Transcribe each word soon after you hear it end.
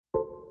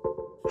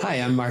Hi,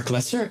 I'm Marc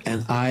Lesser,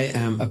 and I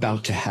am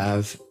about to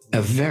have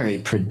a very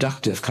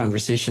productive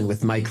conversation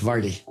with Mike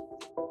Vardy.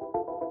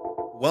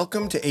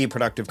 Welcome to A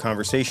Productive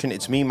Conversation.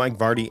 It's me, Mike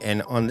Vardy,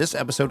 and on this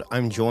episode,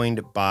 I'm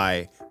joined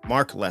by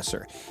Marc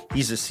Lesser.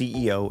 He's a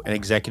CEO, an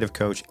executive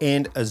coach,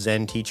 and a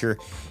Zen teacher.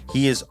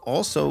 He is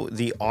also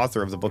the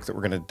author of the book that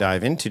we're going to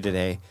dive into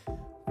today,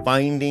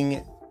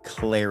 Finding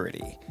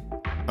Clarity.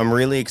 I'm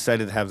really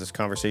excited to have this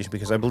conversation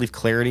because I believe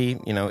clarity,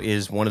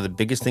 is one of the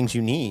biggest things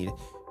you need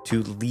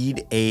to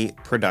lead a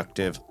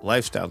productive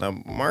lifestyle. Now,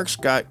 Marc's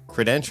got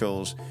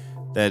credentials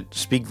that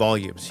speak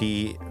volumes.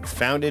 He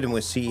founded and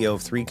was CEO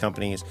of 3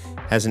 companies,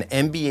 has an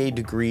MBA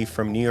degree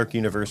from New York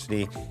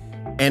University,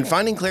 and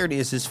Finding Clarity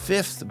is his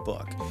 5th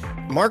book.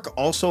 Marc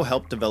also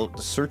helped develop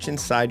the Search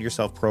Inside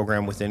Yourself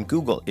program within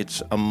Google.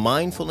 It's a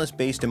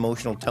mindfulness-based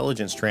emotional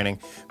intelligence training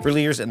for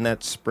leaders, and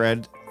that's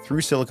spread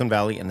through Silicon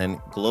Valley and then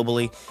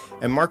globally.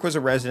 And Marc was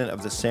a resident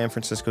of the San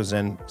Francisco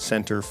Zen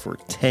Center for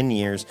 10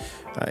 years.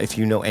 If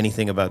you know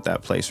anything about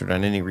that place or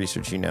done any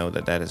research, you know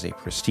that that is a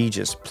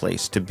prestigious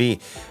place to be.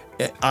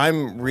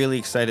 I'm really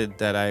excited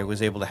that I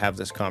was able to have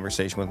this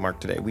conversation with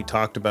Marc today. We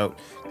talked about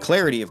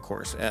clarity, of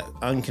course,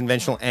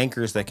 unconventional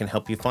anchors that can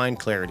help you find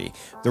clarity,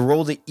 the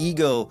role the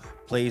ego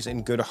plays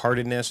in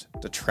good-heartedness,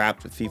 the trap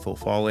that people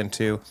fall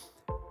into,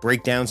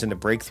 breakdowns into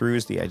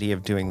breakthroughs, the idea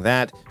of doing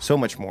that, so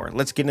much more.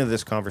 Let's get into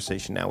this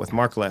conversation now with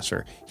Marc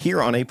Lesser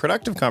here on A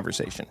Productive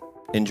Conversation.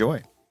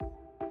 Enjoy.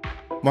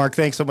 Marc,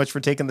 thanks so much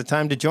for taking the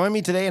time to join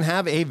me today and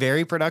have a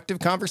very productive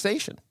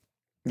conversation.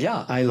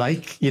 Yeah,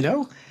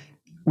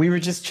 we were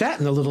just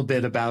chatting a little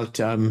bit about,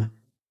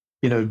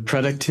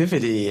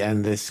 productivity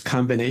and this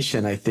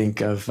combination, I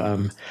think, of,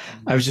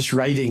 I was just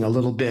writing a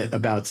little bit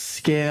about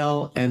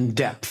scale and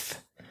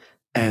depth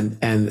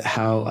and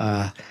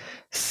how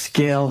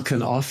scale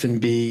can often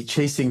be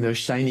chasing those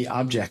shiny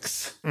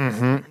objects.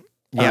 Mm-hmm.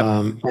 Yep.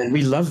 And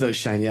we love those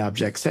shiny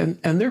objects and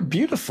they're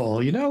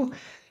beautiful,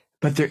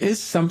 but there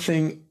is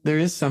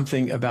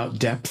something about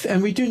depth,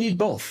 and we do need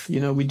both,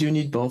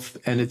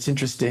 And it's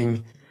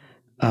interesting.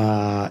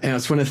 And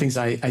it's one of the things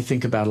I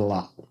think about a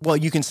lot. Well,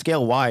 you can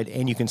scale wide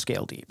and you can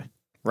scale deep,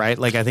 right?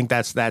 Like, I think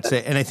that's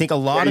it. And I think a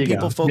lot of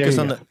people focus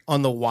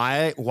on the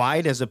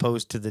wide as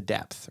opposed to the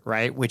depth,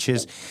 right? Which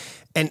is,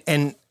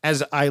 and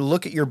as I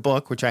look at your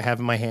book, which I have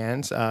in my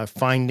hands,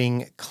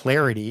 Finding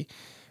Clarity,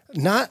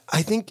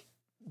 I think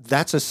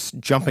that's a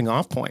jumping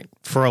off point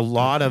for a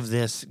lot of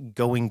this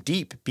going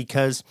deep,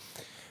 because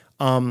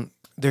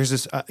there's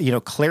this,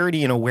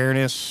 clarity and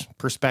awareness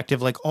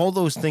perspective, like all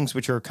those things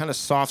which are kind of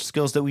soft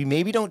skills that we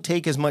maybe don't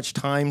take as much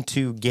time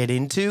to get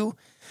into,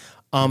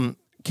 can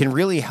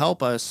really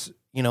help us,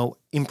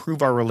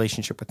 improve our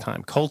relationship with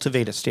time,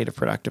 cultivate a state of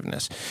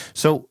productiveness.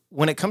 So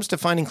when it comes to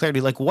finding clarity,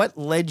 like what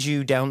led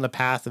you down the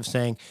path of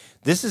saying,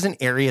 this is an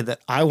area that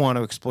I want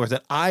to explore,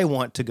 that I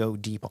want to go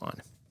deep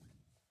on?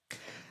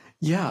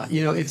 Yeah,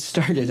 it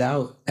started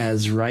out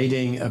as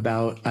writing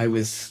about, I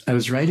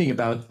was writing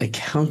about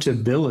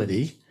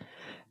accountability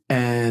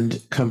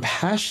and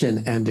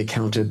compassion and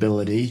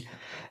accountability.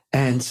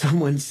 And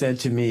someone said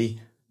to me,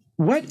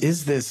 what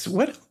is this?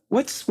 What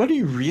are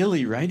you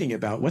really writing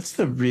about? What's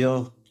the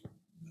real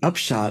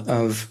upshot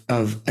of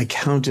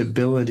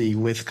accountability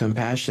with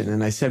compassion?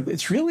 And I said,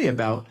 it's really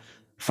about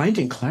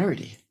finding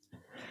clarity.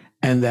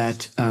 And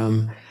that,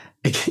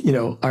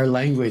 our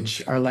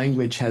language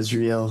has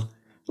real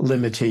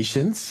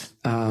limitations.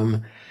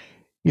 To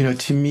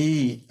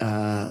me,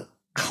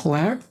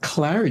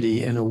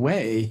 clarity in a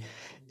way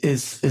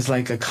is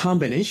like a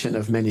combination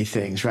of many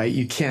things, right?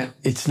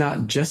 It's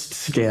not just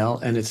scale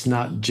and it's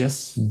not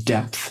just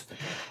depth.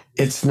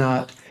 It's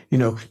not,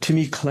 to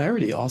me,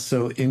 clarity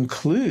also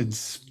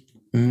includes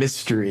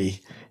mystery,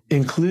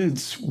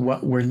 includes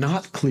what we're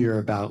not clear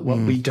about, what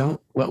we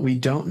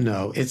don't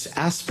know. It's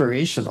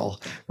aspirational,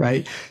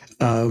 right?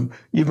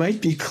 You might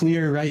be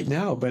clear right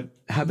now, but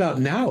how about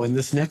now in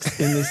this next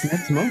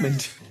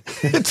moment?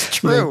 It's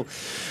true.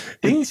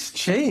 Things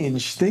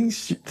change.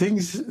 Things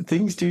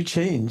do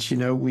change.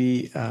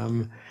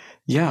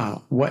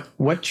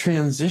 What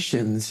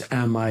transitions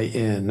am I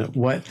in?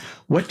 What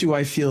do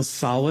I feel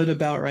solid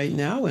about right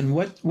now? And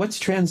what's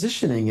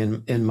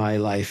transitioning in my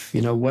life?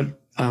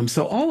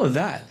 So all of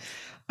that,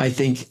 I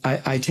think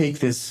I take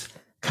this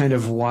kind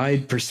of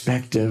wide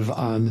perspective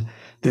on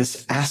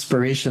this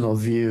aspirational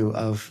view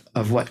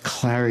of what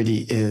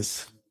clarity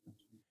is.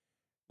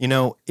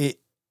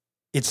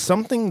 It's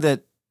something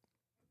that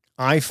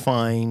I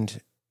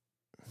find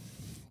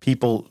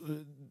people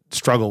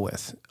struggle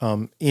with,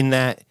 in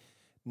that,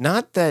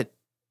 not that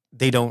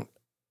they don't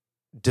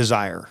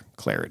desire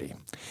clarity.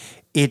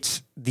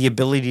 It's the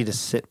ability to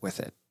sit with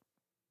it.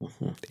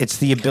 Mm-hmm. It's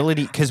the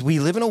ability, because we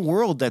live in a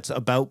world that's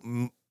about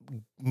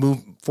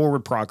move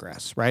forward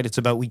progress, right? It's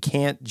about, we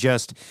can't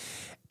just,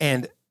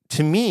 and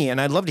to me,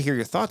 and I'd love to hear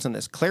your thoughts on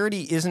this,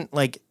 clarity isn't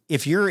like,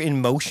 if you're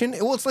in motion,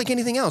 well, it's like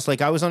anything else.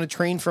 Like, I was on a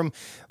train from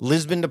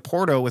Lisbon to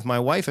Porto with my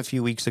wife a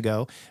few weeks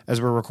ago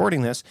as we're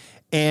recording this,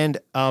 and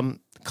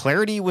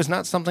clarity was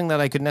not something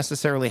that I could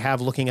necessarily have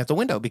looking at the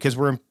window because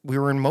we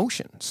were in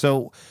motion.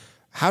 So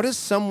how does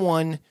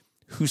someone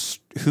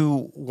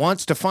who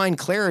wants to find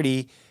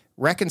clarity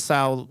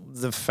reconcile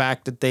the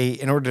fact that they,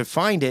 in order to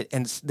find it,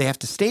 and they have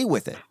to stay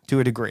with it to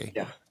a degree.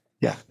 Yeah.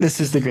 Yeah. This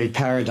is the great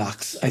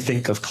paradox, I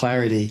think, of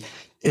clarity,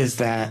 is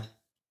that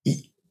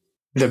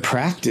the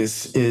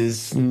practice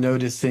is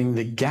noticing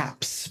the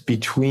gaps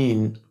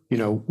between,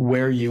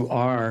 where you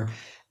are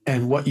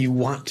and what you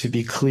want to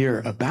be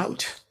clear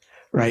about,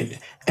 right?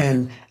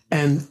 And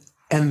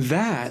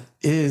that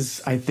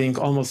is, I think,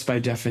 almost by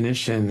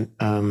definition,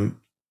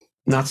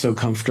 not so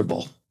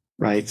comfortable,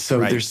 right? So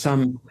Right.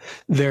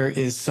 there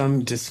is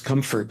some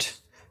discomfort,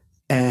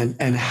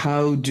 and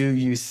how do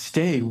you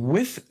stay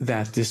with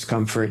that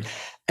discomfort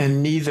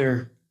and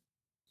neither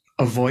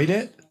avoid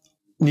it,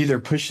 neither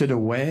push it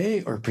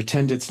away or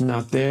pretend it's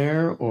not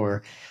there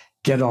or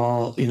get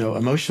all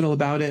emotional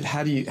about it?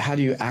 How do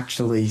you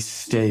actually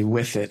stay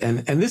with it?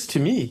 And this, to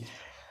me,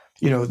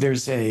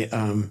 there's a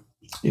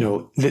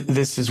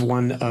this is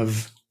one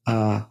of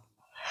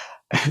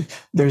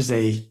there's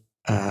a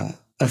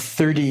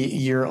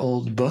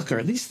 30-year-old book, or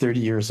at least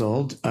 30 years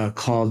old,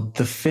 called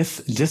The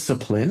Fifth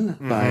Discipline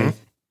by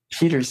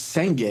Peter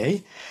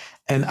Senge.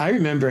 And I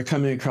remember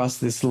coming across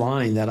this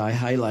line that I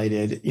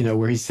highlighted,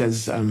 where he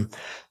says,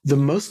 the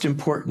most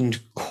important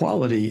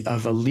quality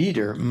of a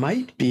leader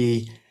might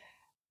be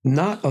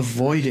not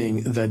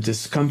avoiding the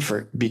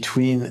discomfort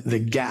between the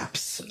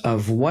gaps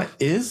of what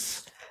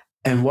is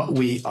and what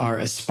we are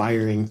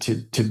aspiring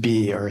to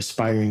be or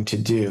aspiring to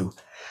do.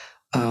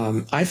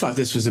 I thought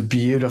this was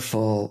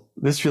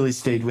this really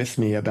stayed with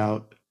me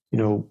about,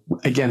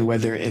 again,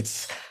 whether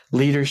it's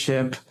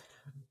leadership,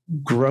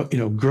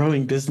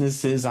 growing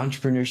businesses,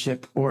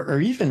 entrepreneurship,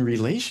 or even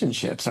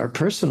relationships, our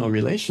personal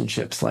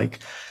relationships, like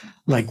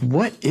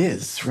what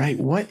is, right?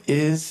 What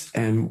is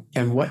and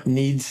what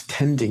needs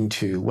tending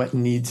to, what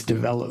needs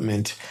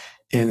development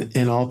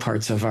in all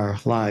parts of our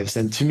lives.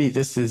 And to me,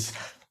 this is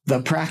the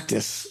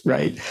practice,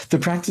 right? The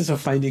practice of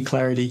finding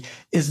clarity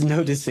is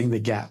noticing the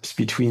gaps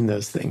between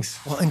those things.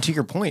 Well, and to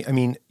your point, I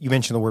mean, you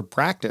mentioned the word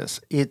practice.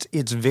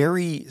 It's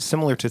very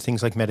similar to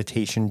things like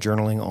meditation,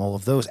 journaling, all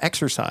of those,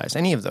 exercise,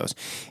 any of those.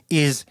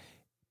 Is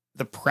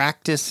the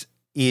practice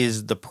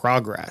is the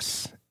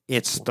progress.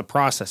 It's the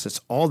process.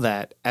 It's all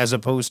that, as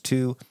opposed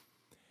to,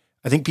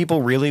 I think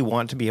people really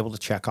want to be able to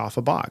check off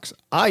a box.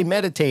 I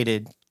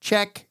meditated,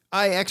 check.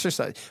 I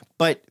exercised,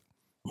 but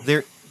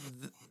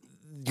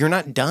you're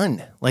not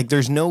done. Like,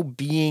 there's no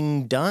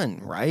being done,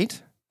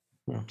 right?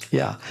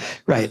 Yeah,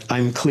 right.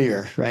 I'm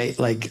clear, right?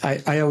 Like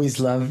I always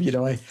love,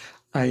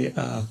 I've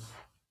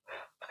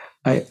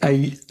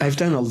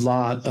done a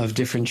lot of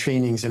different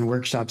trainings and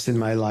workshops in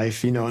my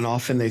life, and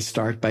often they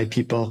start by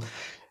people,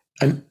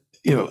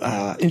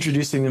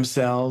 introducing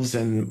themselves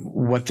and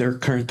what their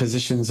current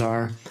positions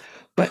are.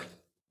 But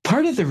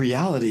part of the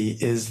reality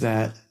is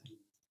that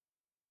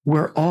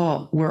we're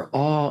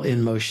all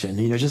in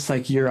motion, just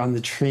like you're on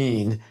the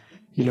train,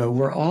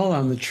 we're all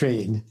on the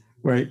train,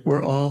 right?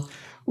 We're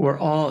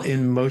all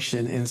in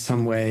motion in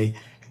some way.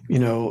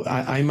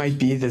 I might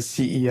be the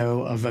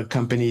CEO of a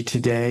company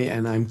today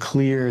and I'm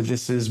clear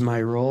this is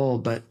my role,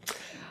 but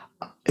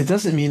it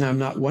doesn't mean I'm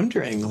not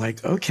wondering,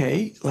 like,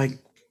 okay, like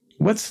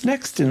what's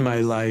next in my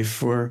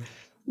life, or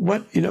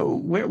what,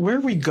 where are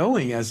we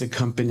going as a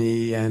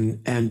company?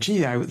 And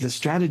the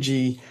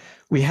strategy,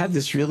 we had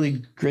this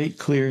really great,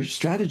 clear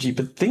strategy,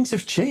 but things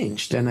have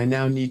changed and I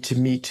now need to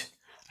meet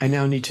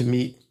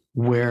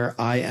where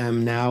I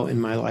am now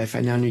in my life. I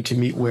now need to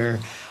meet where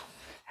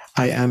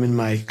I am in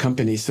my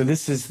company. So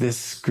this is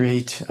this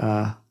great,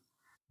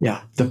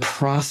 the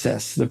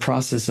process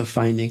of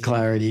finding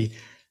clarity,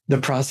 the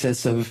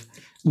process of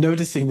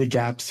noticing the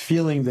gaps,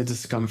 feeling the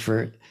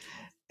discomfort,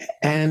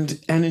 and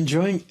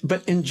enjoying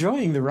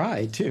the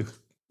ride too.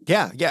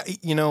 Yeah.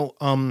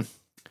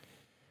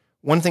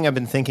 One thing I've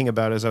been thinking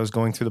about as I was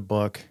going through the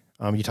book,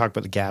 you talk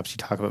about the gaps, you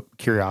talk about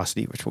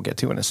curiosity, which we'll get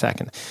to in a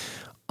second.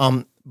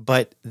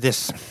 But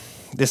this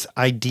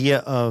idea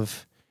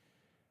of,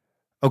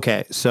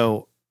 okay,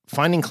 so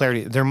finding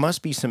clarity, there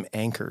must be some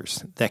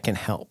anchors that can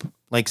help,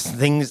 like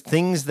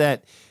things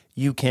that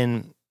you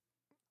can,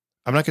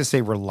 I'm not going to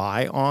say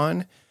rely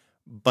on,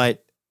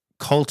 but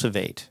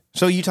cultivate.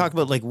 So you talk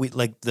about like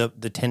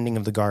the tending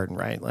of the garden,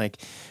 right?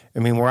 Like, I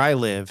mean, where I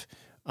live,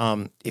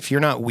 if you're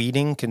not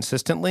weeding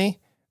consistently,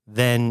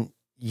 then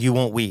you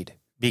won't weed,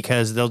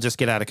 because they'll just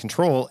get out of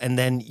control and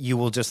then you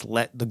will just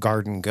let the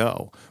garden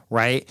go,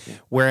 right? Yeah.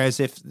 Whereas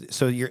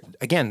this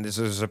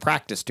is a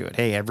practice to it.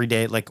 Hey, every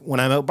day, like when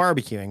I'm out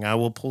barbecuing, I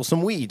will pull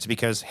some weeds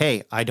because,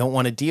 hey, I don't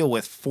want to deal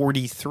with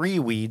 43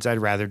 weeds. I'd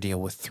rather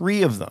deal with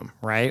 3 of them,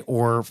 right?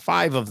 Or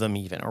 5 of them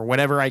even, or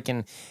whatever I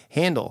can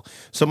handle.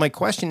 So my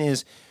question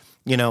is,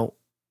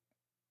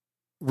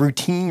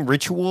 routine,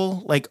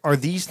 ritual, like, are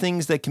these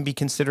things that can be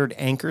considered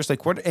anchors?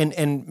 Like what,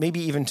 and maybe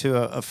even to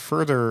a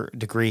further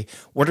degree,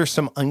 what are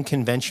some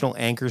unconventional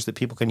anchors that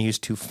people can use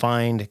to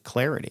find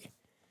clarity?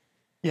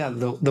 Yeah,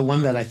 the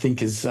one that I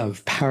think is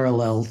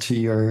parallel to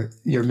your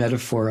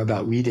metaphor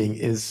about weeding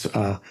is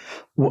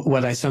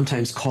what I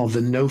sometimes call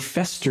the no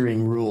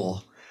festering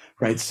rule,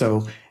 right?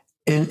 So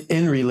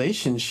in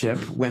relationship,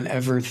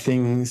 whenever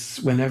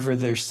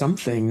there's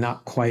something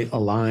not quite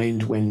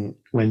aligned, when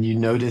you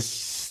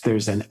notice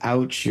there's an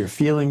ouch, your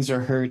feelings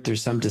are hurt,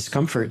 there's some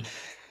discomfort,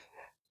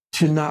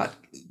 to not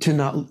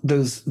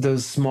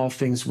those small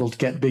things will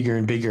get bigger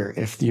and bigger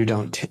if you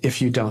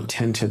don't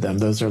tend to them.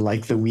 Those are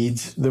like the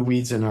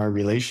weeds in our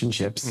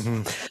relationships.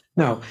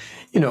 Now,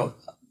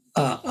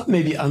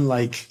 maybe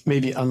unlike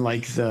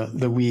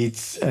the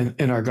weeds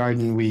in our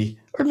garden,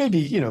 or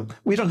maybe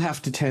we don't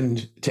have to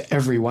tend to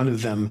every one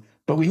of them,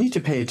 but we need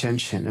to pay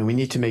attention and we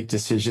need to make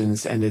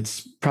decisions. And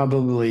it's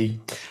probably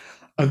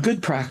a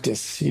good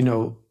practice,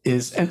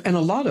 is and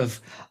a lot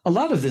of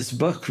this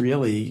book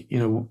really,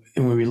 and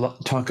when we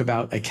talk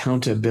about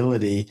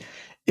accountability,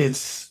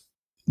 it's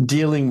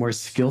dealing more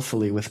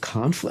skillfully with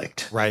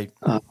conflict. Right.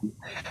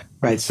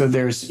 Right. So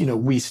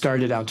we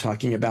started out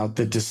talking about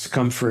the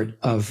discomfort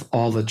of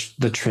all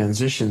the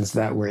transitions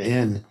that we're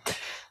in,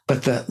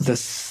 but the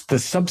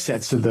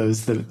subsets of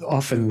those,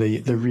 often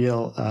the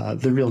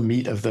real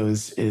meat of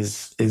those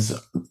is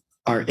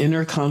our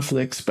inner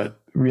conflicts,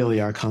 but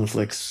really our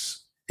conflicts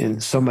in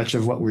so much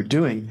of what we're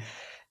doing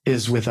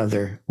is with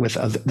other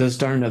those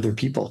darn other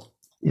people.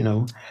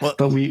 Well,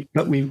 but we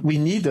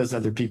need those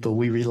other people.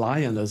 We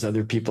rely on those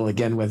other people,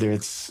 again, whether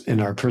it's in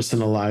our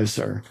personal lives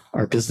or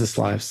our business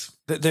lives.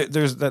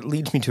 that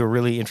leads me to a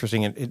really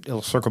interesting, and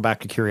it'll circle back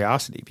to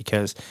curiosity,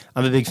 because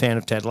I'm a big fan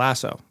of Ted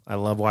Lasso. I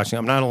love watching.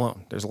 I'm not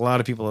alone. There's a lot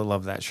of people that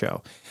love that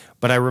show.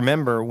 But I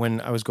remember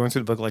when I was going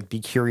through the book, like Be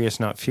Curious,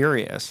 Not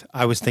Furious,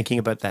 I was thinking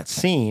about that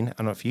scene. I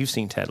don't know if you've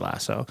seen Ted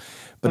Lasso,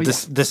 but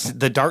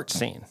the dart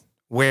scene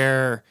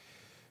where,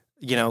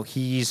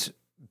 he's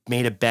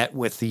made a bet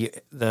with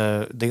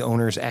the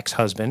owner's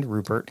ex-husband,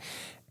 Rupert,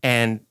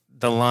 and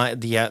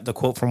the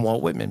quote from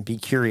Walt Whitman, "Be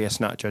curious,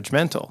 not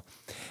judgmental."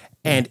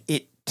 And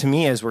it, to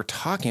me, as we're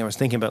talking, I was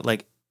thinking about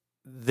like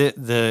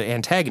the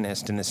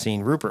antagonist in the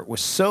scene, Rupert,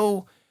 was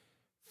so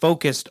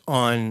focused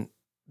on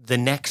the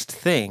next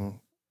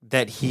thing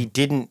that he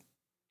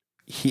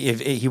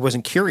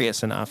wasn't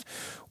curious enough,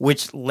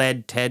 which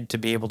led Ted to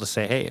be able to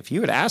say, "Hey, if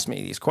you had asked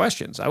me these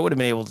questions, I would have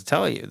been able to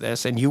tell you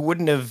this, and you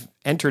wouldn't have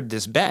entered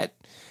this bet."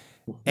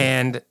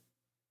 And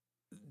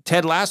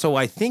Ted Lasso,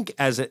 I think,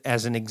 as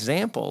an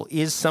example,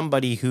 is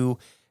somebody who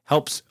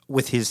helps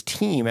with his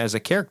team as a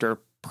character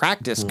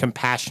practice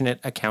compassionate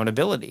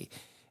accountability.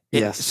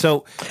 Yes.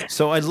 So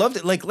I loved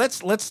it. Like,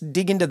 let's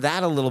dig into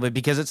that a little bit,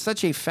 because it's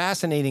such a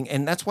fascinating,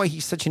 and that's why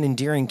he's such an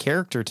endearing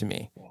character to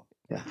me.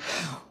 Yeah.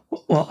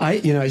 Well,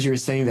 as you were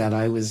saying that,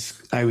 I was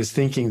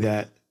thinking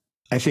that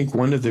I think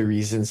one of the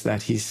reasons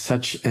that he's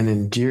such an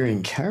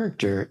endearing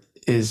character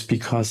is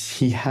because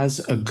he has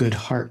a good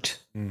heart.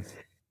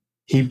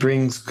 He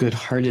brings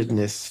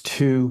good-heartedness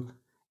to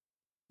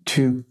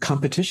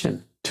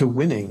competition, to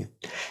winning.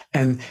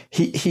 And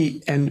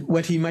and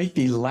what he might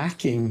be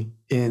lacking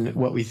in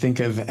what we think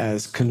of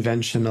as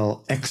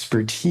conventional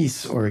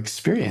expertise or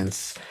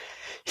experience,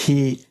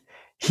 he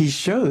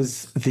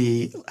shows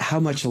how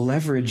much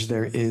leverage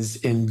there is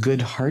in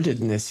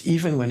good-heartedness,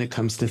 even when it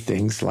comes to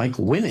things like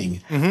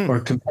winning or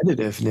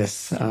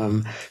competitiveness.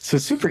 So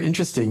it's super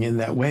interesting in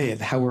that way,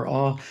 and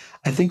how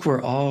I think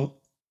we're all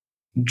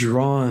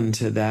drawn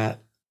to that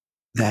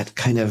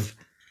kind of,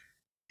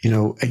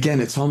 again,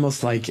 it's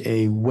almost like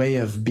a way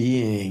of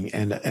being,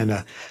 and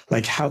a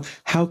like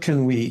how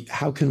can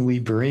we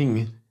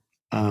bring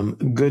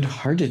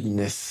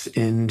good-heartedness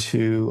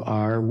into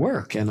our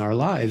work and our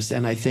lives.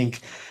 And I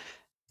think,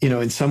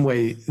 in some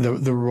way,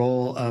 the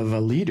role of a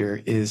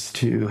leader is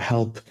to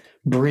help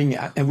bring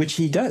out, and which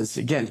he does.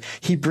 Again,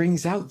 he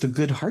brings out the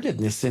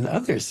good-heartedness in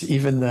others,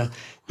 even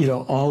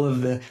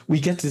we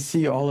get to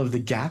see all of the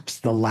gaps,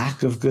 the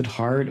lack of good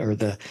heart, or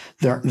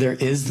there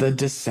is the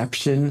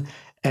deception,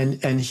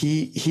 and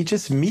he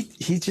just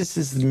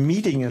is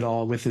meeting it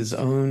all with his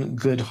own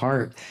good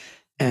heart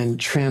and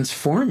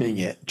transforming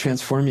it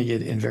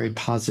in very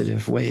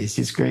positive ways.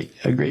 He's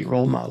a great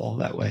role model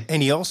that way.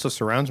 And he also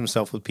surrounds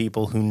himself with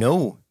people who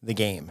know the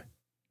game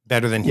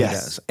better than he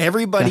Yes. does.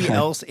 Everybody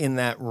else in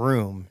that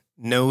room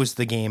knows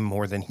the game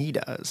more than he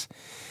does.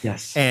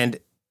 Yes. And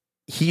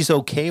he's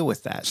okay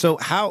with that. So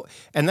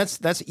and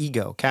that's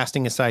ego,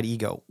 casting aside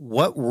ego.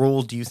 What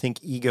role do you think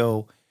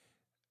ego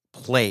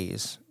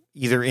plays,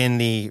 either in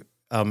the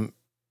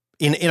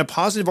in a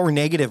positive or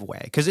negative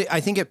way? Because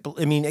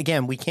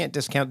again, we can't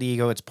discount the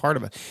ego. It's part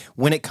of it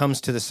when it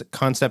comes to this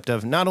concept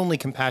of not only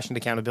compassion,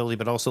 accountability,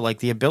 but also like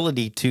the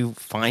ability to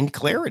find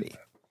clarity.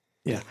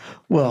 Yeah.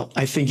 Well,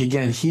 I think,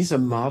 again, he's a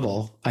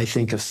model, I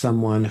think, of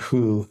someone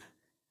who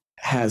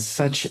has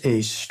such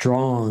a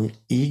strong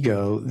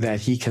ego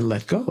that he can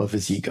let go of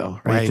his ego,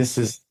 right? This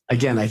is,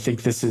 again, I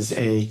think this is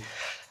a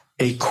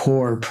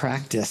core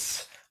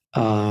practice,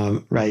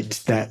 right?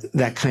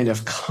 That kind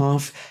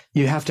of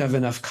you have to have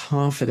enough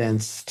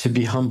confidence to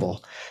be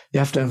humble. You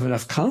have to have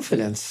enough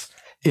confidence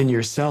in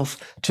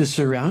yourself to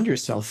surround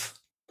yourself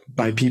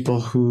by people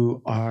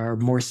who are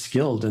more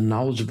skilled and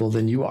knowledgeable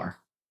than you are.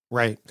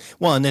 Right.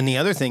 Well, and then the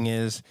other thing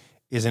is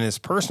in his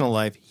personal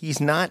life,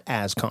 he's not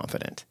as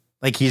confident.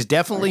 Like, he's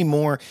definitely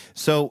more.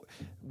 So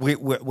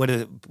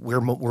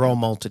we're all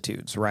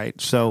multitudes, right?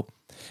 So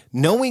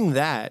knowing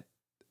that,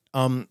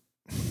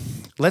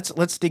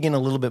 let's dig in a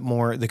little bit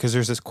more, because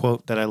there's this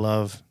quote that I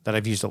love that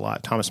I've used a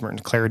lot. Thomas Merton: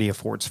 "Clarity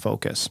affords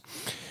focus."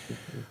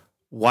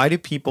 Why do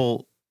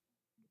people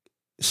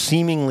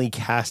seemingly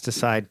cast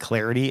aside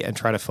clarity and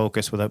try to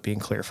focus without being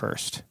clear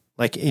first?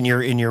 Like in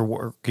your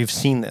work, you've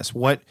seen this.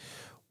 What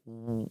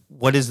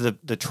is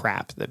the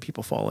trap that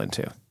people fall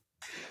into?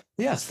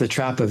 Yes, the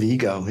trap of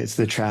ego. It's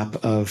the trap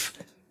of,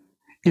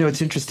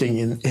 it's interesting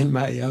in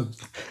my,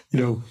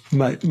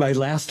 my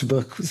last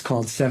book was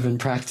called Seven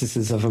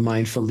Practices of a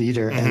Mindful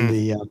Leader.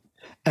 Mm-hmm.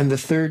 And the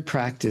third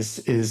practice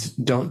is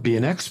don't be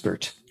an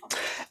expert.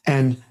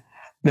 And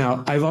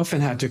now I've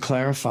often had to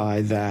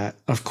clarify that,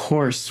 of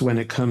course, when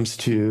it comes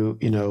to,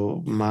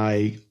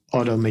 my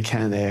auto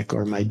mechanic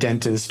or my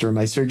dentist or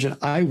my surgeon,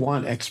 I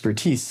want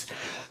expertise,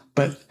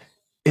 but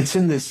it's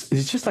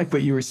just like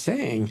what you were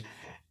saying.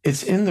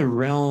 It's in the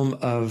realm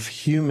of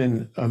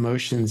human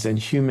emotions and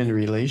human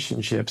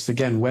relationships.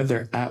 Again,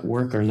 whether at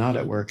work or not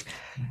at work,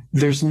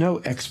 there's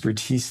no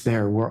expertise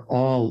there. We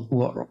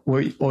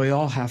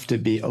all have to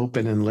be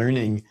open and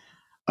learning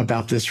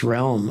about this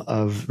realm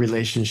of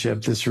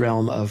relationship, this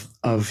realm of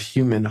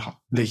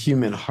the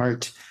human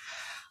heart.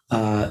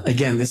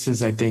 Again, this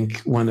is, I think,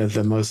 one of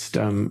the most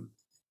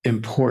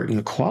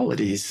important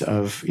qualities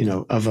of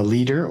a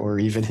leader, or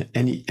even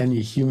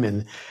any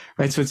human,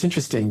 right? So it's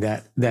interesting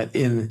that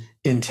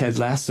in Ted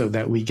Lasso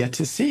that we get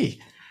to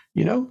see,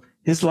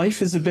 his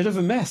life is a bit of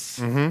a mess.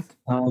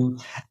 Mm-hmm.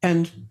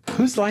 And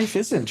whose life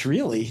isn't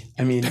really?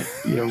 I mean,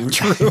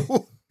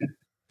 True.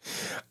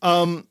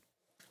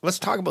 Let's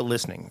talk about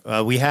listening.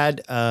 We had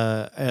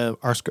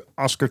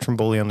Oscar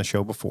Trimboli on the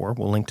show before.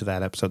 We'll link to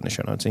that episode in the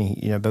show notes,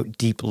 about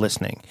deep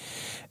listening.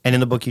 And in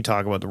the book, you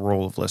talk about the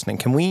role of listening.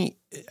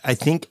 I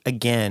think,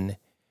 again,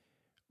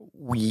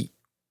 we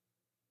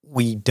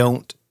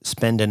don't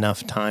spend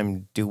enough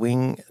time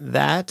doing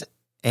that.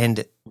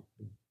 And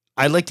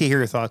I'd like to hear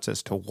your thoughts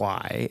as to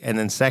why. And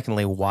then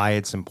secondly, why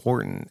it's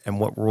important and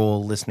what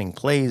role listening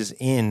plays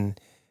in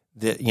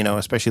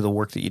especially the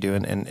work that you do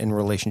in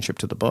relationship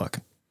to the book.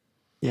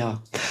 Yeah.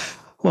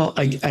 Well,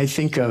 I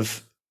think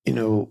of,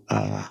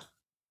 I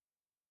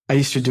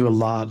used to do a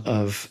lot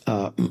of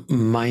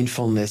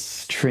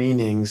mindfulness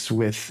trainings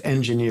with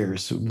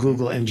engineers,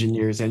 Google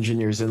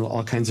engineers in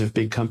all kinds of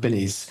big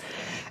companies.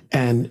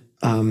 And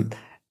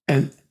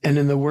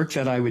in the work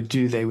that I would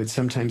do, they would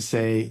sometimes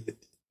say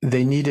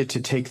they needed to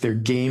take their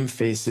game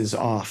faces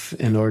off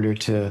in order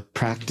to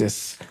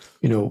practice,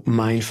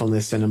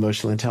 mindfulness and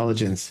emotional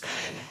intelligence.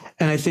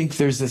 And I think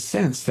there's a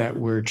sense that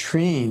we're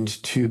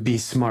trained to be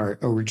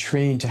smart, or we're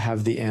trained to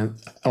have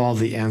all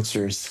the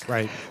answers.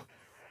 Right.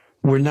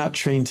 We're not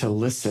trained to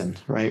listen,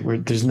 right?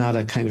 There's not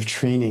a kind of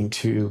training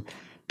to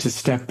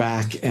step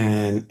back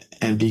and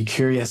be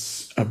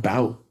curious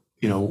about,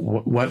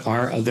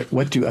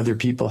 what do other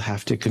people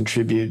have to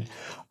contribute?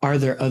 Are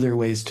there other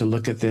ways to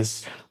look at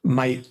this?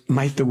 Might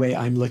the way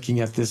I'm looking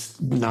at this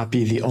not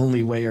be the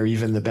only way or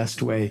even the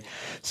best way?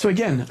 So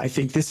again, I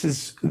think this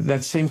is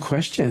that same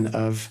question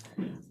of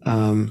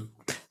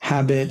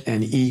habit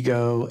and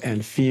ego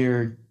and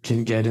fear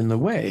can get in the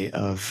way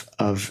of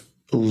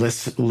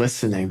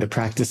listening, the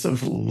practice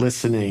of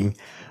listening.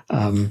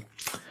 And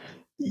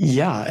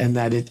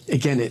that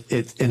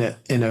it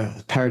in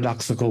a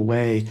paradoxical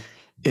way,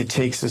 it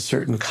takes a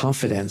certain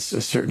confidence,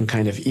 a certain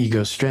kind of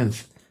ego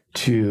strength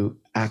to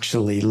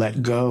actually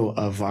let go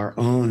of our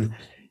own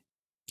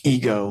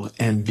ego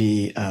and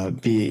be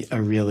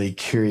a really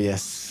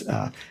curious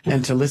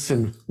and to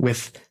listen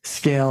with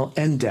scale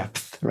and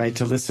depth, right?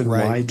 To listen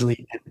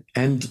widely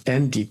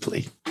and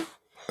deeply.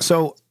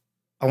 So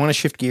I want to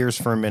shift gears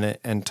for a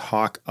minute and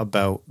talk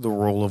about the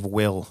role of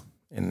will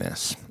in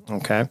this.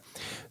 Okay.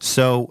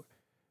 So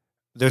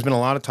there's been a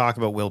lot of talk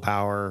about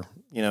willpower.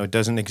 It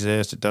doesn't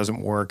exist, it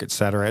doesn't work,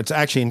 etc. It's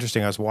actually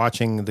interesting. I was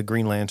watching the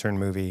Green Lantern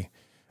movie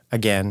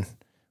again,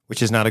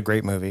 which is not a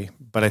great movie,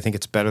 but I think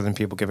it's better than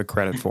people give it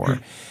credit for.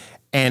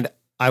 And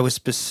I was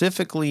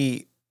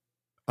specifically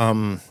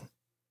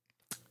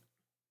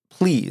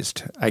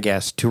pleased, I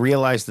guess, to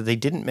realize that they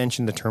didn't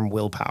mention the term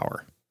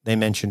willpower. They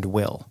mentioned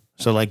will.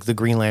 So like the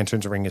Green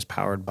Lantern's ring is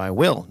powered by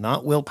will,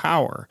 not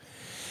willpower.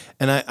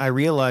 And I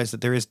realized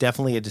that there is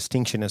definitely a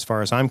distinction as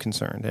far as I'm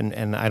concerned,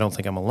 and I don't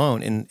think I'm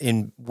alone,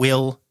 in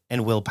will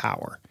and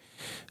willpower.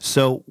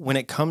 So when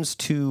it comes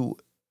to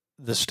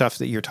the stuff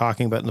that you're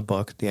talking about in the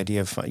book, the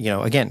idea of,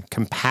 again,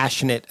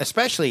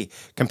 especially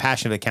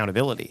compassionate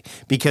accountability,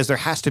 because there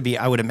has to be,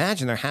 I would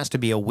imagine there has to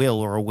be a will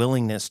or a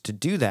willingness to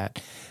do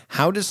that.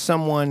 How does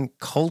someone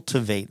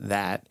cultivate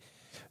that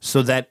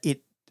so that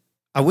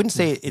I wouldn't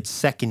say it's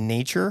second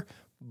nature,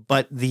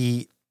 but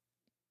the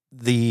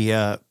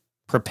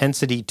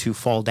propensity to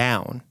fall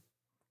down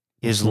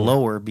is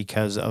lower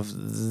because of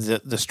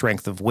the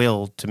strength of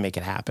will to make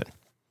it happen?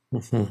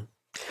 Mm-hmm.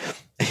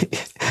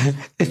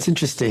 It's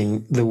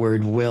interesting, the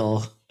word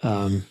will.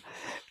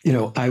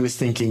 I was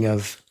thinking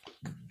of,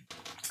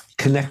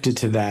 connected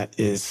to that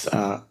is,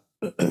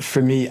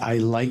 for me, I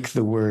like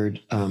the word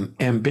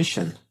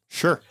ambition.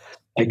 Sure.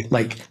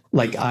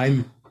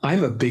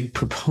 I'm a big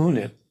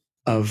proponent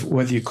of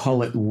whether you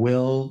call it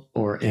will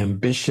or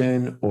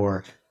ambition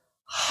or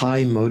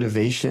high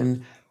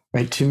motivation,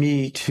 right? To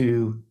me,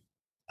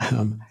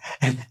 um,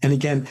 and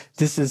again,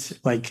 this is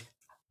like,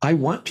 I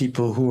want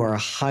people who are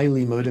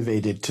highly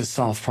motivated to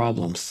solve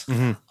problems.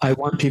 Hmm. I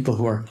want people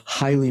who are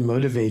highly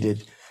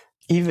motivated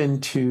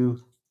even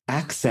to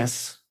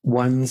access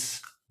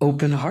one's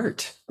open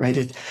heart,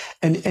 right?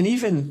 And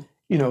even,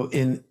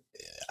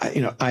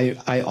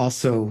 I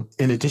also,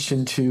 in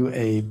addition to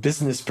a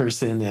business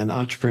person and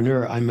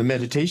entrepreneur, I'm a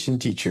meditation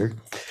teacher.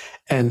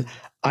 And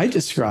I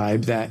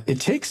describe that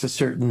it takes a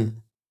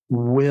certain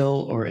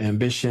will or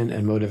ambition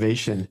and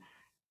motivation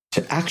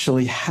to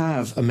actually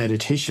have a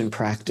meditation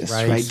practice,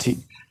 right? Right.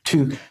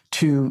 To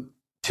to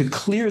to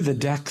clear the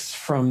decks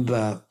from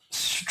the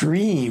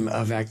stream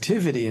of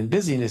activity and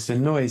busyness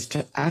and noise,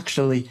 to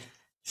actually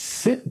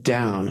sit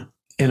down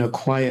in a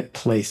quiet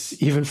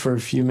place, even for a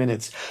few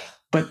minutes.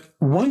 But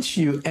once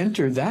you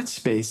enter that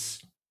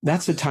space,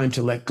 that's a time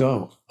to let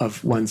go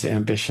of one's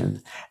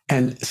ambition.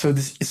 And so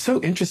this is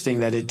so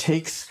interesting that it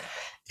takes,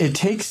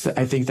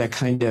 I think, that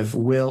kind of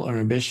will or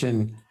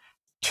ambition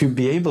to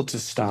be able to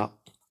stop.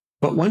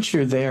 But once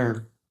you're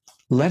there,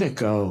 let it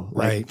go.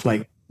 Right.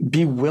 Like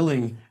be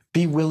willing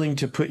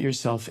to put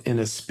yourself in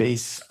a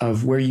space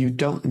of where you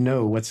don't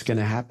know what's going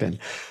to happen,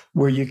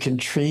 where you can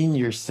train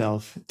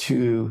yourself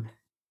to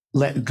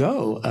let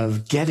go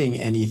of getting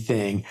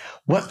anything.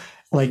 What,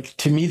 like,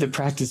 to me, the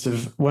practice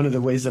of one of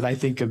the ways that I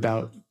think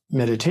about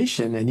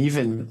meditation and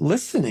even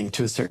listening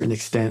to a certain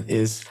extent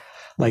is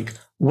like,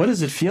 what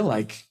does it feel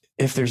like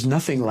if there's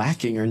nothing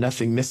lacking or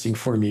nothing missing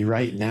for me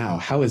right now?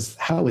 How is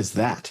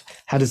that?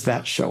 How does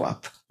that show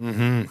up?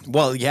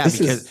 Well, yeah, This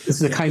because is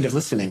this is a kind of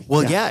listening.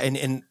 well, Yeah. yeah,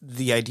 and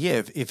the idea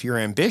of if you're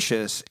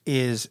ambitious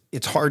is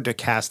it's hard to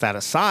cast that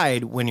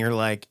aside when you're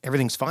like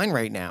everything's fine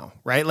right now,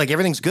 right? Like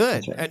everything's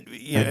good. That's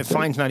right. And,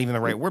 fine's not even the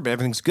right word, but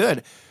everything's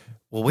good.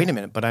 Well, wait a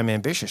minute, but I'm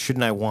ambitious.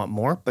 Shouldn't I want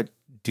more? But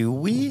do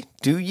we?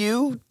 Do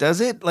you?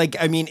 Does it? Like,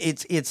 I mean,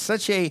 it's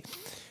such a,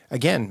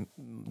 again,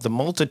 the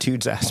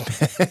multitudes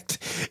aspect.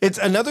 It's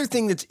another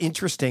thing that's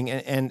interesting,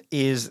 and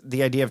is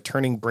the idea of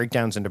turning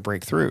breakdowns into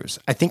breakthroughs.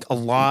 I think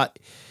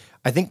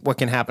what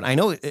can happen, I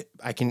know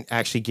I can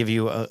actually give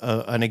you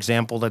an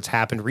example that's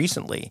happened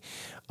recently.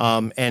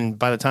 And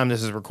by the time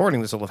this is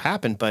recording, this will have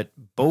happened. But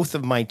both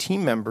of my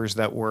team members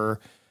that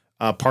were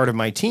part of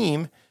my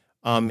team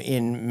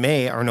in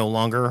May are no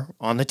longer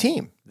on the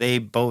team. They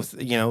both,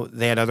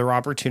 they had other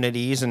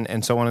opportunities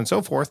and so on and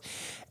so forth.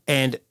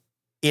 And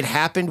it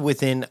happened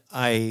within,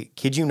 I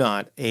kid you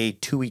not, a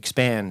 2-week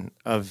span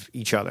of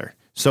each other.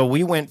 So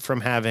we went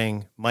from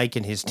having Mike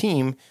and his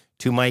team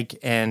to Mike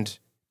and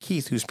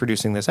Keith, who's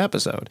producing this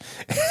episode.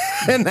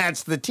 And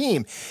that's the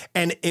team.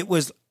 And it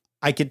was,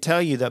 I could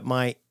tell you that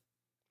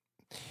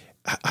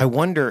I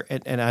wonder,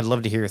 and I'd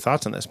love to hear your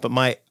thoughts on this, but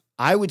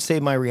I would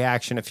say my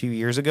reaction a few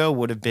years ago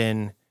would have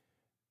been,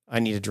 I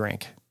need a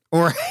drink,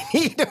 or I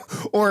need,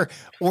 or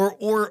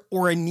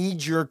a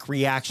knee-jerk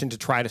reaction to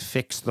try to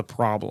fix the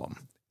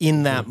problem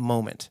in that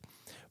moment.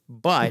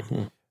 But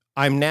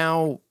I'm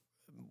now,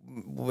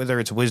 whether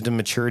it's wisdom,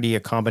 maturity, a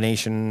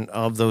combination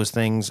of those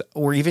things,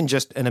 or even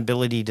just an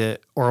ability to,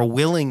 or a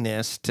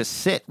willingness to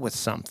sit with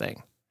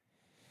something.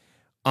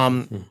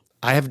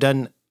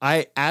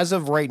 As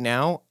of right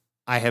now,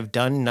 I have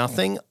done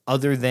nothing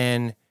other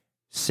than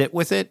sit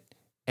with it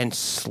and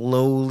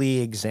slowly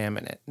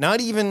examine it.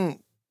 Not even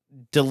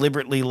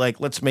deliberately like,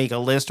 let's make a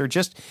list, or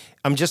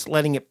I'm just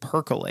letting it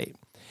percolate.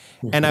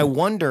 And I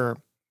wonder,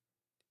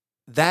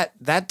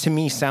 that to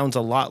me sounds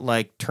a lot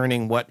like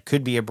turning what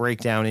could be a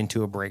breakdown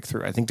into a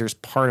breakthrough. I think there's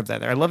part of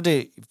that there. I'd love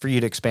for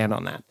you to expand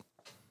on that.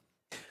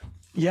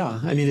 Yeah,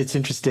 I mean, it's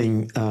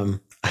interesting.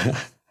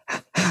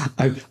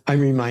 I'm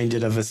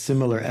reminded of a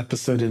similar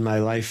episode in my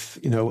life.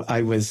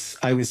 I was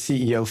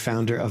CEO,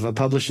 founder of a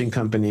publishing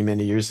company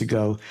many years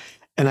ago,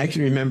 and I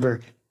can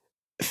remember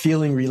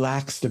feeling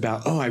relaxed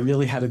about, I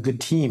really had a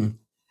good team,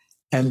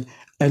 and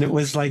it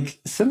was like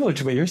similar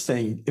to what you're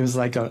saying. It was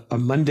like a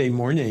Monday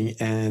morning,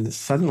 and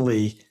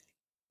suddenly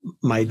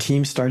my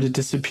team started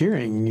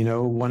disappearing.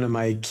 One of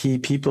my key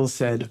people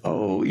said,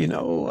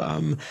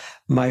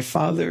 my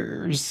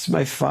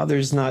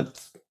father's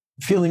not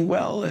feeling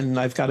well, and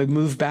I've got to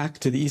move back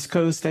to the East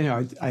Coast.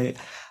 My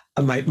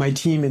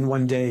team in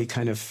one day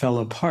kind of fell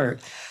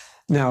apart.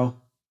 Now,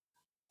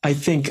 I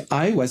think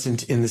I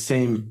wasn't in the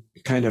same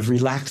kind of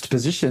relaxed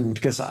position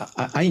because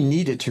I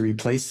needed to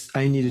replace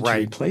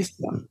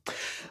them.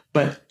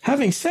 But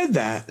having said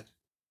that,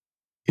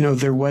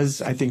 there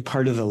was, I think,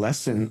 part of the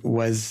lesson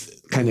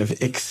was kind of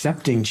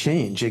accepting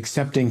change,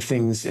 accepting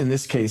things. In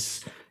this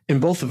case,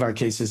 in both of our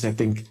cases, I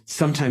think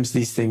sometimes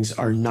these things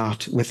are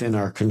not within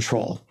our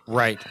control.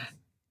 Right.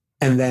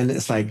 And then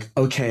it's like,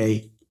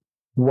 okay,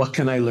 what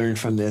can I learn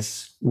from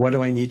this? What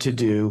do I need to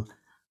do?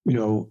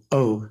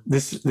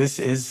 This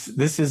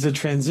is a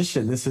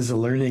transition. This is a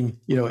learning.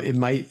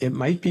 It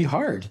might be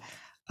hard.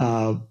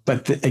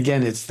 But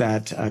again, it's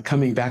that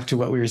coming back to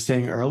what we were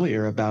saying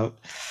earlier about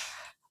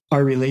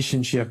our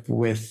relationship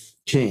with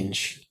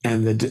change.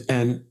 And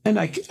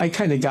I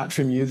kind of got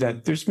from you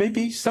that there's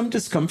maybe some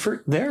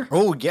discomfort there.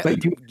 Oh, yeah. But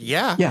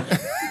Yeah.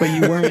 but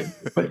you weren't,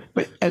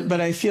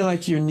 but I feel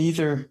like you're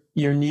neither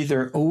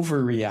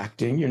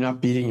overreacting, you're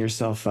not beating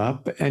yourself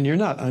up, and you're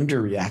not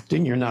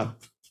underreacting. You're not,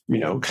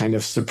 kind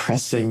of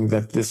suppressing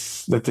that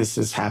this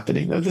is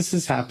happening. No, this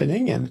is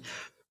happening. And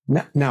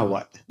now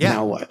what? Yeah.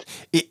 Now what?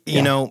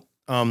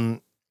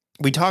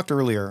 We talked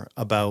earlier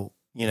about,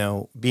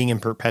 being in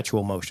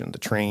perpetual motion, the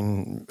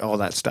train, all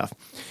that stuff.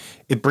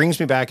 It brings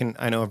me back, and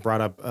I know I've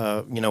brought up,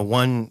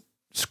 one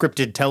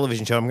scripted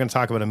television show. I'm going to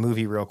talk about a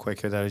movie real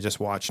quick here that I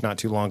just watched not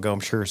too long ago. I'm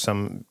sure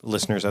some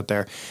listeners out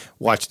there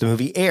watched the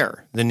movie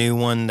Air, the new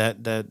one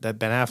that Ben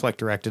Affleck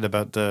directed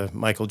about the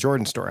Michael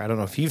Jordan story. I don't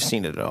know if you've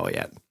seen it at all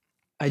yet.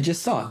 I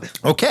just saw it.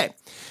 Okay.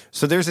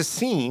 So there's a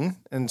scene,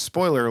 and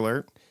spoiler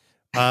alert,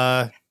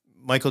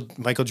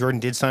 Michael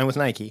Jordan did sign with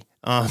Nike.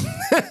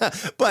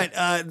 But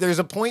there's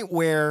a point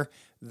where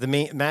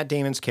Matt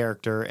Damon's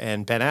character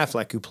and Ben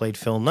Affleck, who played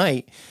Phil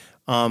Knight,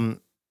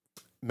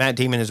 Matt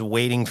Damon is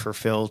waiting for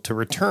Phil to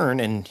return,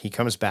 and he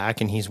comes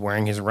back and he's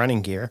wearing his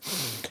running gear.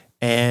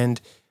 And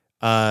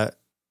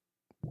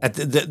at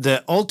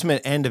the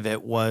ultimate end of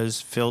it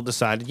was Phil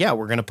decided,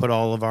 we're going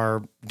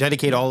to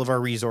dedicate all of our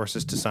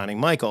resources to signing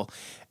Michael.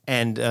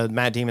 And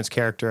Matt Damon's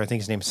character, I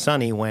think his name's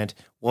Sonny, went,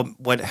 well,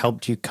 what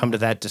helped you come to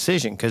that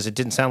decision? Because it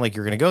didn't sound like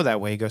you were going to go that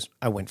way. He goes,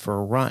 I went for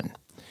a run.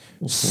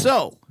 Mm-hmm.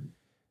 So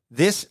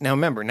now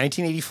remember,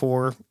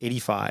 1984,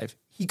 85,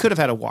 he could have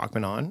had a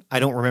Walkman on. I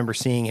don't remember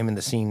seeing him in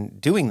the scene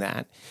doing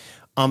that.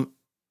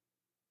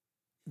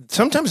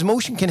 Sometimes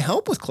motion can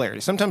help with clarity.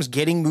 Sometimes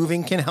getting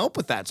moving can help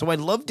with that. So I'd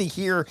love to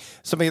hear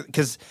somebody,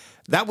 because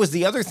that was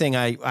the other thing.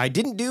 I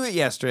didn't do it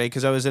yesterday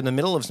because I was in the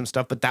middle of some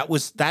stuff, but that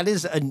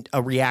is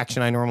a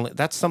reaction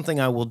that's something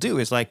I will do,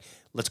 is like,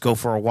 let's go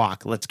for a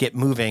walk. Let's get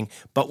moving,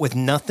 but with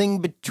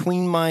nothing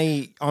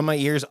on my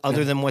ears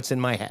other than what's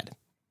in my head.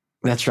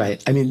 That's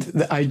right. I mean,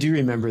 I do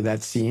remember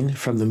that scene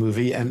from the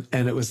movie, and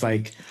it was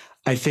like,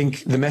 I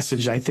think the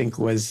message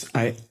was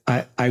I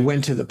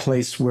went to the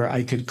place where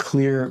I could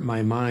clear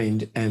my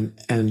mind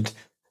and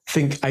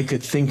think. I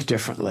could think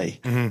differently,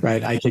 mm-hmm.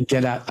 right? I could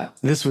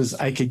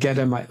I could get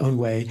in my own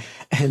way,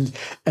 and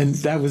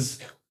that was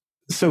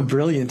so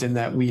brilliant in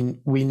that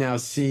we now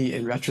see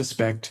in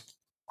retrospect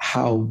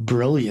how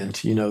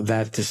brilliant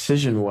that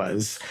decision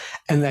was,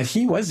 and that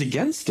he was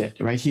against it,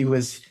 right? He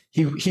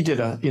did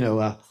a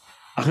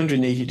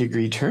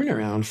 180-degree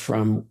turnaround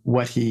from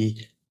what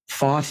he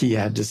thought he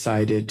had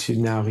decided to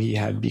now he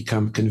had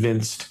become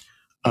convinced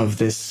of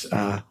this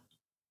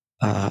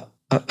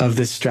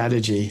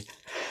strategy.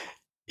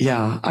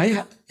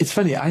 Yeah, it's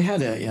funny. I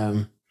had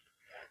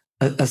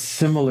a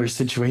similar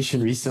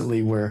situation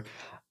recently where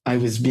I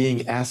was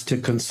being asked to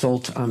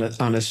consult on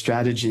a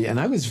strategy, and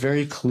I was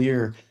very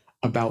clear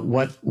about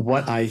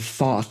what I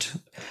thought,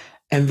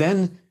 and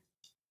then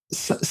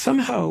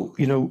somehow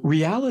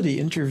reality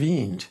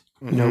intervened.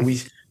 Mm-hmm.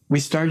 We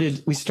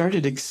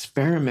started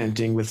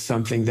experimenting with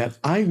something that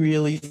I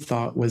really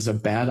thought was a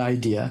bad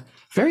idea.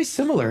 Very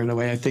similar in a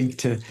way, I think,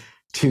 to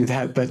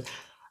that. But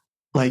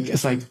like,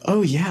 it's like,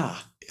 oh yeah,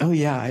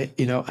 I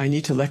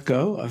need to let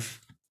go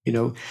of,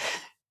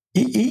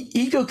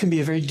 ego can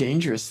be a very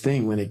dangerous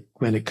thing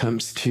when it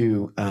comes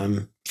to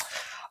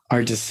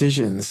our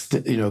decisions.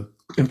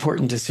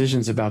 Important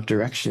decisions about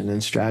direction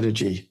and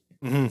strategy,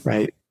 mm-hmm.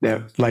 right?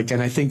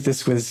 And I think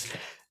this was.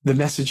 The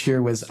message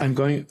here was I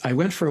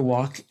went for a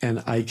walk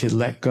and I could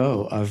let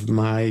go of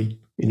my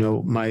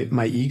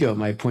ego,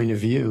 my point of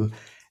view.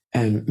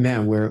 And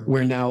man,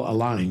 we're now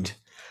aligned.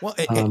 Well,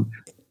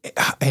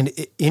 and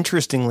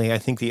interestingly, I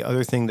think the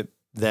other thing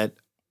that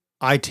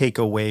I take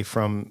away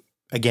from,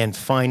 again,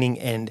 finding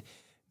and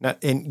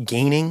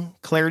gaining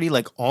clarity,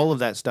 like all of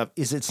that stuff,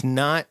 is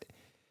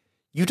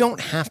you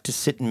don't have to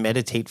sit and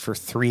meditate for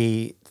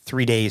three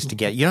days to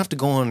get. You don't have to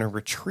go on a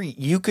retreat.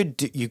 You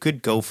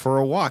could go for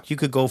a walk. You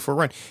could go for a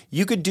run.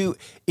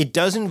 It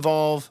does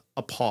involve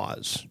a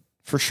pause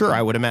for sure,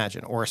 I would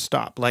imagine, or a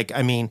stop. To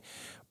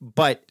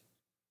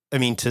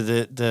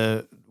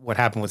the what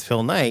happened with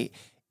Phil Knight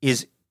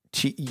is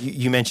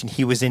you mentioned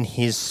he was in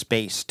his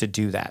space to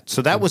do that.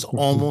 So that was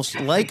almost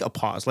like a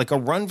pause. Like a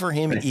run for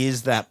him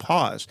is that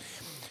pause.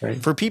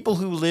 Right. For people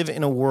who live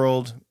in a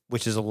world,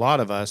 which is a lot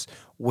of us,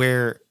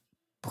 where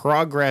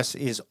progress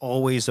is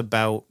always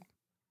about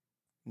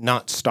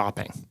not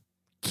stopping,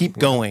 keep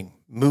going,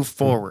 move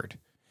forward.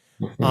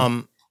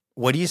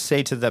 What do you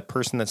say to that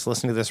person that's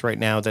listening to this right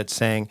now that's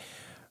saying,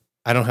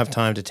 I don't have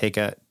time to take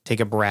a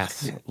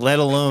breath, let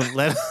alone,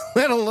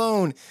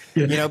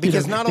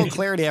 because not all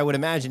clarity, I would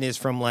imagine, is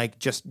from like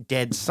just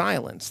dead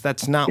silence.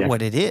 That's not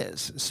what it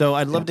is. So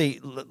I'd love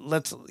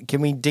to,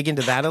 can we dig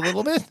into that a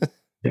little bit?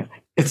 Yeah.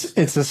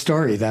 It's a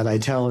story that I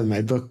tell in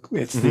my book.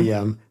 It's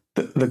mm-hmm.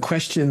 the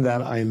question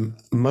that I'm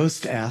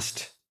most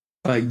asked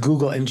by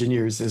Google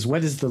engineers is,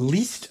 what is the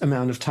least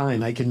amount of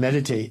time I can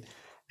meditate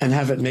and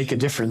have it make a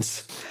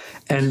difference?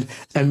 And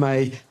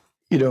my,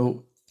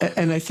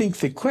 and I think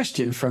the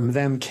question from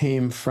them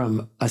came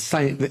from a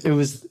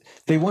science.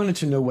 They wanted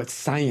to know what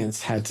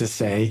science had to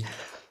say,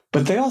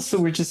 but they also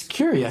were just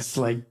curious,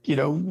 like,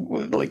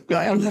 like,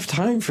 I don't have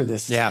time for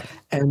this. Yeah.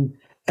 And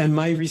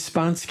my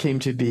response came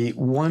to be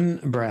one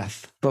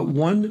breath, but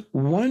one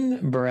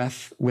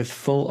breath with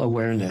full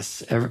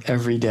awareness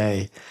every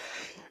day.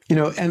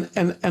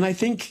 And I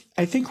think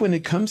when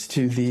it comes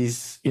to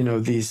these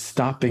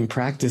stopping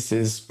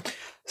practices,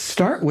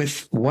 start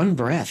with one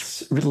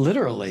breath,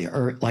 literally,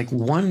 or like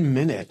 1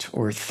 minute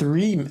or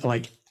three.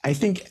 Like, I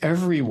think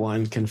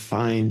everyone can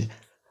find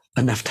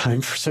enough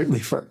time certainly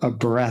for a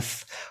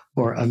breath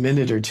or a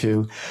minute or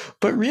two.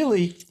 But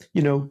really,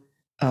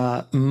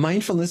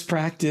 mindfulness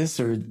practice,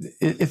 or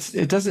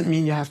it doesn't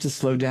mean you have to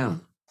slow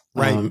down.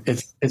 Right.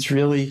 It's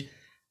really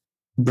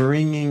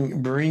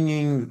bringing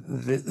bringing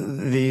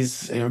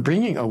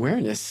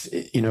awareness,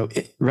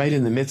 right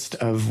in the midst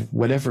of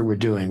whatever we're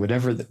doing,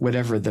 whatever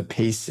the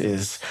pace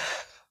is.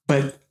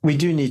 But we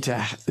do need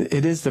to,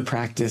 it is the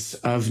practice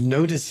of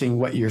noticing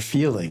what you're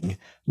feeling,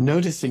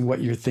 noticing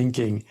what you're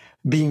thinking,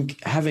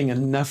 having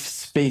enough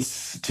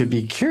space to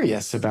be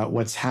curious about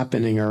what's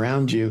happening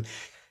around you,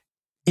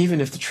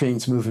 even if the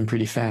train's moving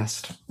pretty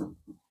fast.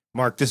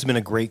 Marc, this has been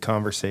a great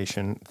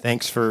conversation.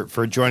 Thanks for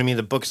joining me.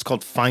 The book is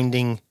called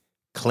Finding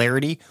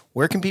Clarity.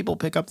 Where can people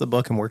pick up the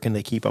book, and where can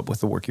they keep up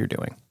with the work you're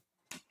doing?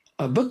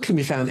 A book can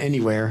be found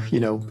anywhere,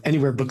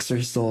 anywhere books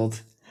are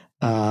sold.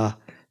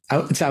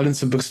 It's out in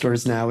some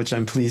bookstores now, which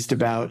I'm pleased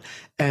about.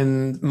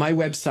 And my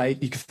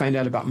website, you can find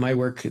out about my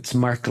work. It's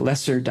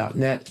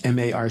marclesser.net,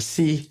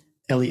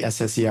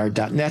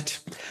 MarcLesser.net.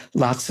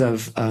 Lots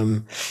of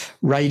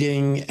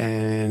writing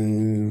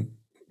and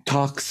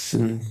talks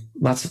and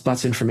lots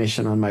of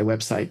information on my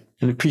website.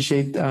 And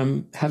appreciate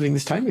having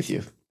this time with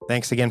you.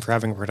 Thanks again for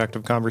having a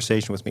productive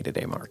conversation with me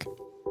today, Marc.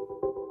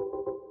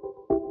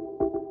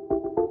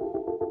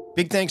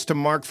 Big thanks to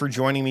Marc for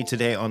joining me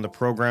today on the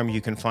program. You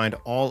can find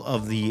all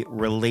of the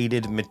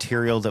related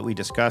material that we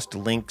discussed,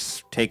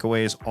 links,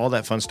 takeaways, all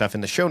that fun stuff in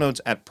the show notes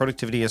at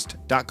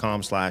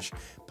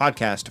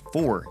productivityist.com/podcast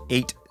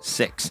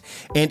 486.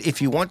 And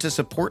if you want to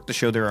support the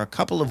show, there are a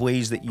couple of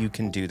ways that you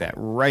can do that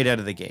right out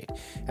of the gate.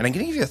 And I'm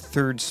going to give you a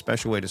third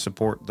special way to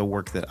support the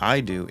work that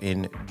I do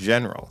in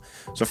general.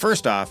 So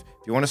first off,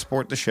 if you want to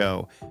support the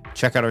show,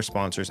 check out our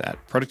sponsors at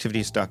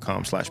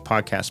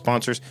productivityist.com/podcast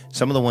sponsors.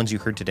 Some of the ones you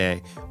heard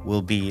today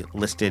will be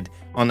listed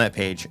on that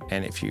page.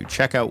 And if you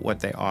check out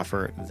what they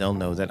offer, they'll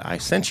know that I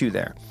sent you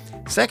there.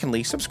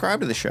 Secondly,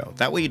 subscribe to the show.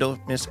 That way you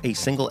don't miss a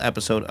single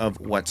episode of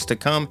what's to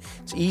come.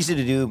 It's easy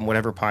to do in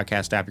whatever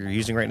podcast app you're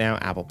using right now,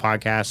 Apple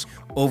Podcasts,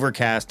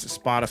 Overcast,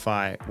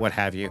 Spotify, what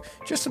have you.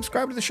 Just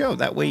subscribe to the show.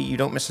 That way you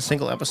don't miss a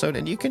single episode,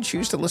 and you can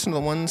choose to listen to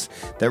the ones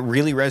that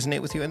really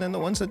resonate with you, and then the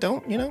ones that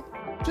don't,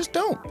 just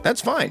don't.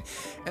 That's fine.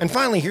 And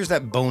finally, here's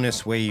that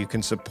bonus way you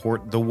can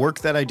support the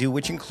work that I do,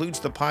 which includes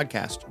the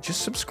podcast.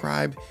 Just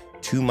subscribe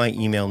to my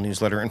email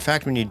newsletter. In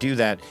fact, when you do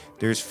that,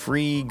 there's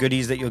free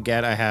goodies that you'll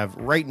get. I have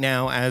right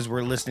now, as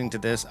we're listening to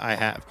this, I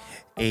have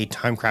a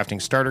time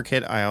crafting starter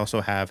kit. I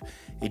also have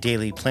a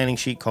daily planning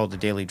sheet called the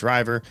Daily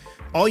Driver.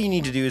 All you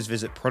need to do is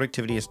visit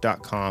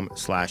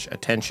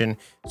productivityist.com/attention,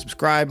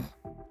 subscribe,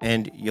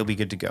 and you'll be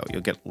good to go.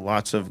 You'll get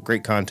lots of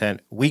great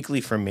content weekly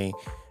from me.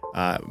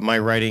 My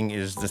writing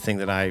is the thing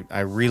that I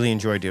really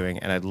enjoy doing,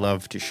 and I'd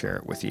love to share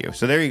it with you.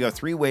 So there you go.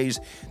 3 ways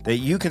that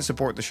you can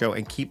support the show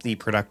and keep the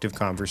productive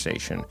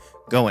conversation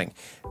going.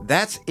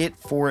 That's it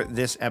for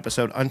this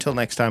episode. Until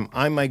next time,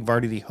 I'm Mike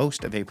Vardy, the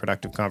host of A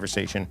Productive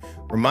Conversation,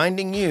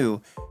 reminding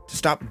you to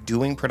stop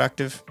doing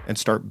productive and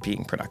start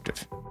being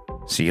productive.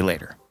 See you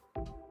later.